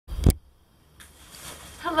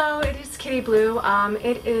Hello, it is Kitty Blue.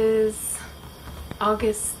 It is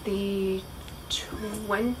August the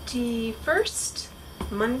 21st,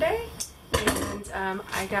 Monday, and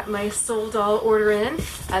I got my Souldoll order in.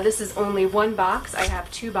 This is only one box. I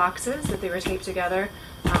have two boxes that they were taped together,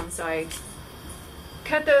 so I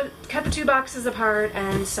cut the two boxes apart,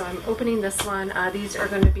 and so I'm opening this one. These are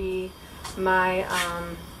going to be my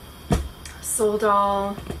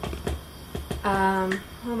Souldoll. Oh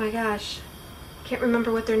my gosh. Can't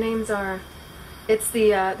remember what their names are. It's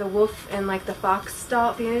the wolf and like the fox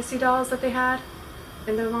doll, fantasy dolls that they had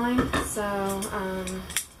in their line. So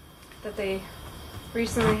that they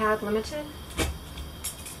recently had limited.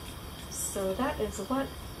 So that is what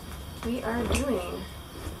we are doing.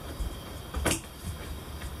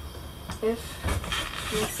 If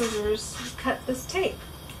my scissors cut this tape,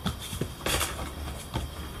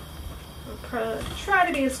 I'll try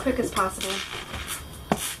to be as quick as possible.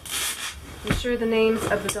 I'm sure the names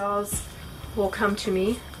of the dolls will come to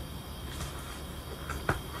me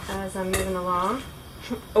as I'm moving along,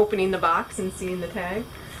 opening the box and seeing the tag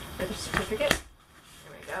or the certificate.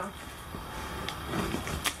 There we go.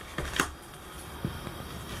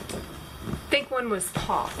 I think one was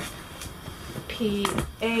Paw.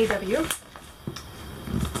 P-A-W.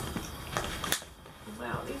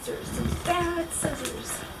 Wow, these are some bad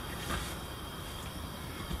scissors.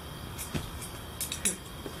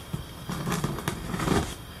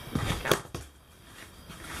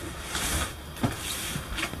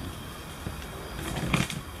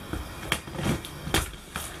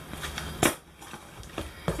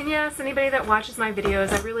 And yes, anybody that watches my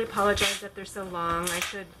videos, I really apologize that they're so long. I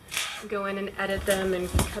should go in and edit them and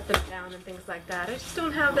cut them down and things like that. I just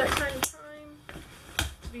don't have that kind of time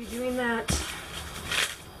to be doing that.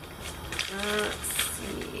 Let's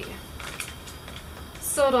see.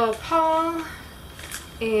 Souldoll Paw,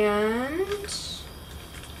 and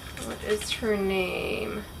what is her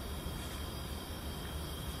name?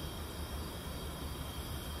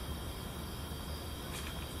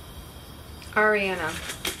 Ariana.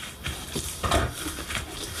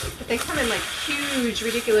 But they come in like huge,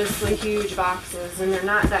 ridiculously huge boxes, and they're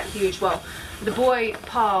not that huge. Well, the boy,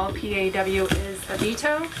 Paul, P-A-W, is a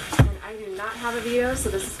veto, and I do not have a veto, so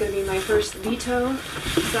this is going to be my first veto.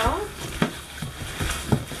 So,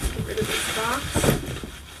 get rid of this box.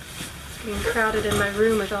 It's getting crowded in my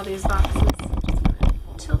room with all these boxes. I'm just going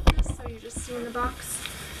to tilt this so you're just seeing the box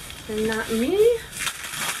and not me.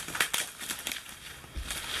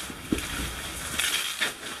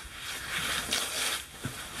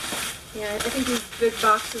 Yeah, I think these big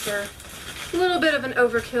boxes are a little bit of an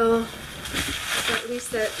overkill, but at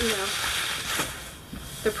least that, you know,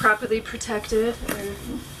 they're properly protected, and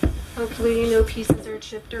hopefully no pieces are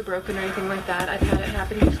chipped or broken or anything like that. I've had it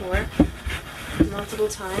happen before, multiple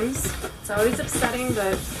times. It's always upsetting,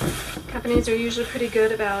 but companies are usually pretty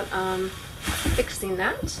good about fixing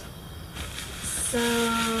that. So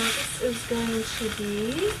this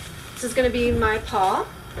is going to be my paw.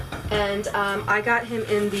 And I got him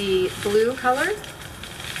in the blue color,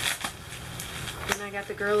 and I got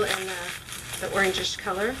the girl in the orangish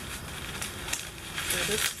color. So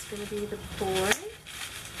this is going to be the boy.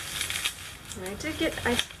 And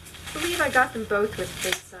I believe I got them both with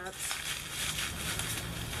face-ups.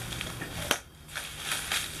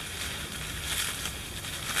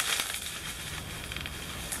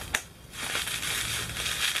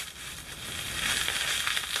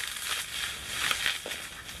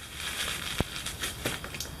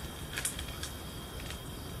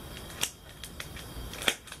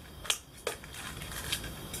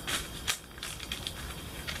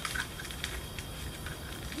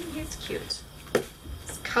 He's cute.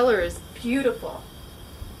 This color is beautiful.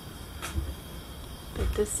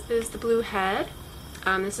 But this is the blue head.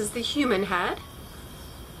 This is the human head.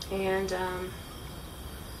 And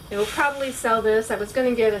they will probably sell this. I was going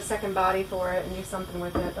to get a second body for it and do something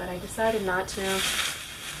with it, but I decided not to.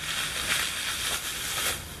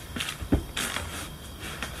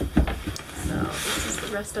 So this is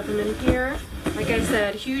the rest of them in here. Like I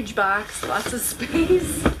said, huge box, lots of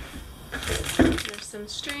space. There's some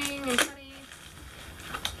string and putty.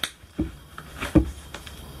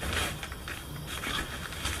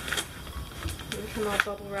 They come all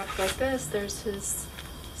bubble wrapped like this. There's his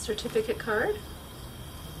certificate card.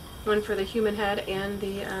 One for the human head and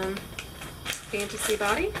the fantasy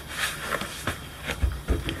body.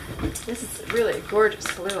 This is really a gorgeous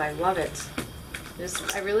blue. I love it. I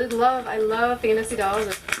love fantasy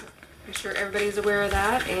dolls. I'm sure everybody's aware of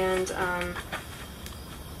that, and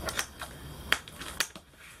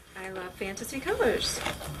I love fantasy colors.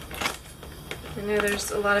 I know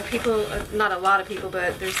there's a lot of people, not a lot of people,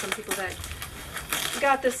 but there's some people that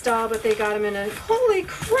got this doll, but they got him in a... Holy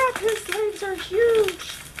crap, his legs are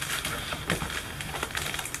huge!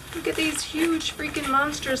 Look at these huge freaking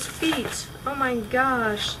monstrous feet. Oh my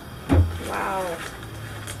gosh. Wow.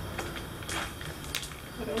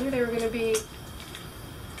 I knew they were going to be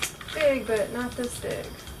big, but not this big.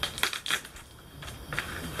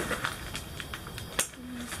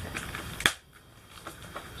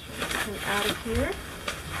 Get him out of here.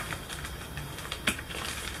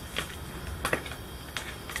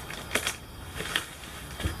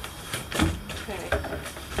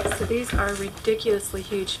 So these are ridiculously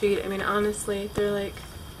huge feet. I mean, honestly, they're like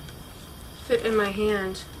fit in my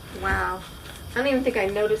hand. Wow. I don't even think I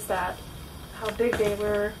noticed that, how big they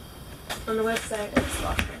were on the website. I just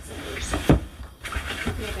lost my scissors.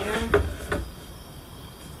 There they are.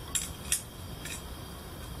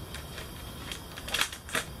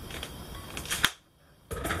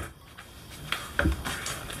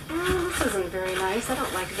 Oh, this isn't very nice. I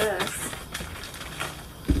don't like this.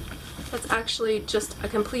 That's actually just a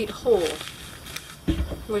complete hole,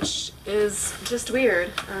 which is just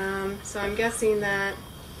weird. So I'm guessing that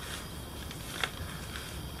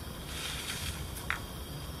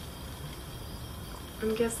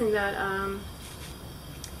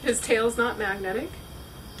his tail's not magnetic.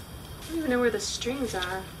 I don't even know where the strings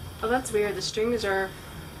are. Oh, that's weird. The strings are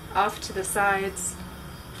off to the sides.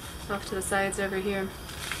 Off to the sides over here.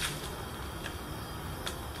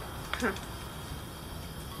 Huh.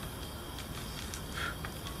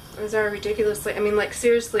 Those are ridiculously, I mean, like,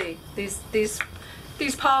 seriously, these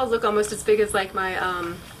paws look almost as big as, like, my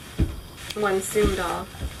one Souldoll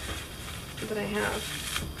that I have.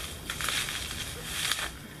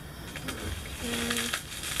 Okay.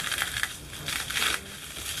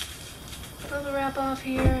 Bubble wrap off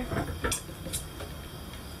here. As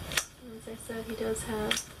I said, he does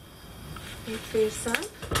have a face up.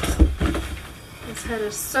 His head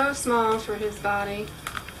is so small for his body.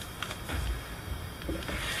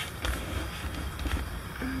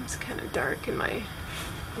 It's kind of dark in my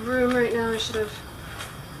room right now. I should have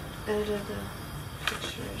edited the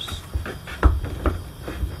pictures.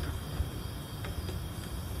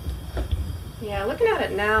 Yeah, looking at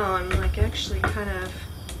it now, I'm like actually kind of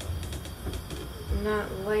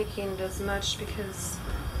not liking it as much because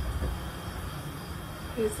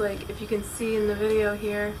he's like, if you can see in the video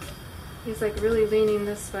here, he's like really leaning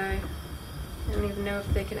this way. I don't even know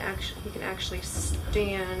if he can actually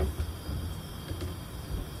stand.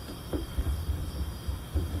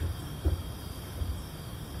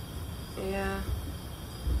 Yeah.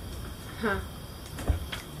 Huh.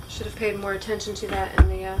 Should have paid more attention to that in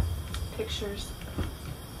the pictures.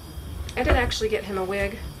 I did actually get him a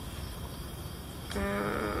wig.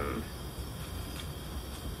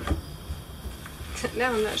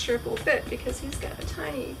 Now I'm not sure if it will fit because he's got a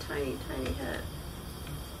tiny, tiny, tiny head.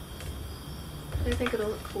 I think it'll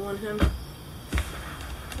look cool on him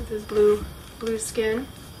with his blue skin.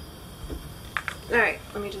 Alright,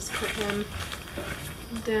 let me just put him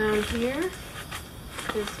down here.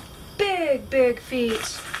 His big, big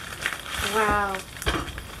feet. Wow.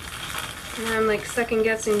 Now I'm like second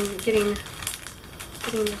guessing getting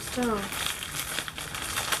this doll.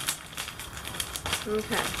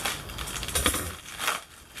 Okay.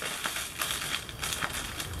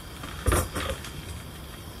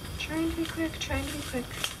 Trying to be quick, trying to be quick.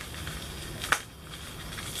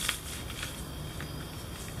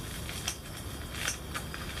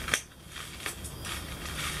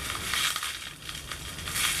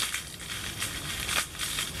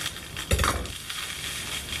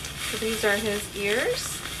 So these are his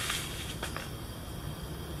ears.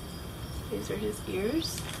 These are his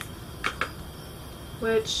ears.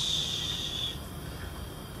 Which,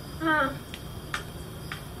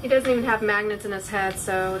 he doesn't even have magnets in his head,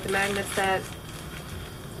 so the magnets that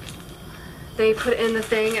they put in the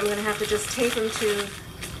thing, I'm going to have to just tape them to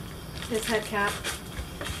his head cap.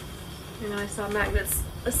 You know, I saw magnets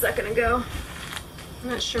a second ago. I'm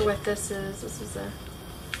not sure what this is. This is a...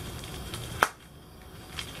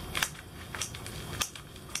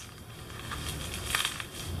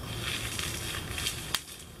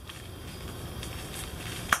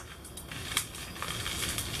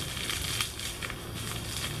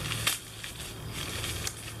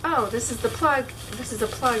 Oh, this is the plug. This is a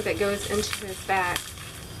plug that goes into his back.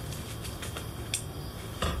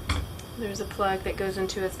 There's a plug that goes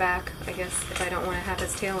into his back, I guess, if I don't want to have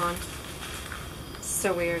his tail on.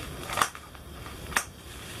 So weird.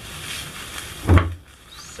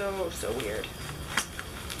 So weird.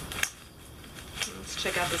 Let's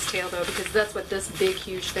check out this tail though, because that's what this big,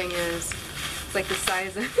 huge thing is. It's like the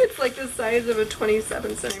size of, it's like the size of a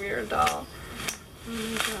 27 centimeter doll. Oh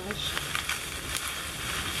my gosh.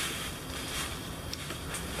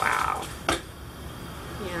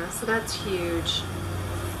 So that's huge.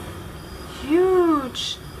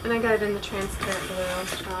 Huge! And I got it in the transparent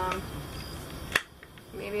blue.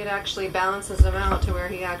 Maybe it actually balances him out to where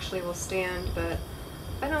he actually will stand, but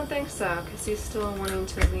I don't think so, because he's still wanting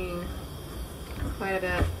to lean quite a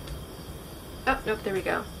bit. Oh, nope, there we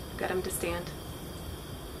go. Got him to stand.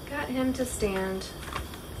 Got him to stand.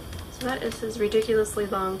 So that is his ridiculously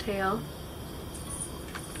long tail.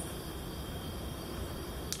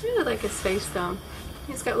 I really like his face though.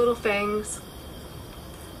 He's got little fangs.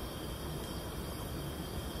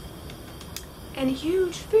 And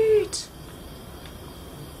huge feet!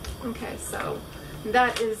 Okay, so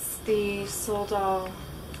that is the Souldoll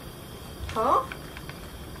Paw.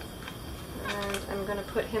 And I'm going to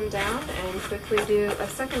put him down and quickly do a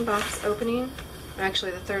second box opening.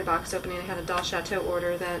 Actually, the third box opening. I had a Doll Chateau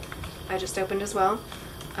order that I just opened as well.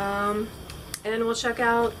 And we'll check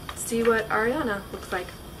out, see what Ariana looks like.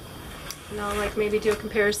 And I'll like maybe do a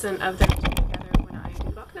comparison of them together when I do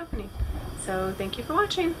the box opening. So thank you for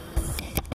watching.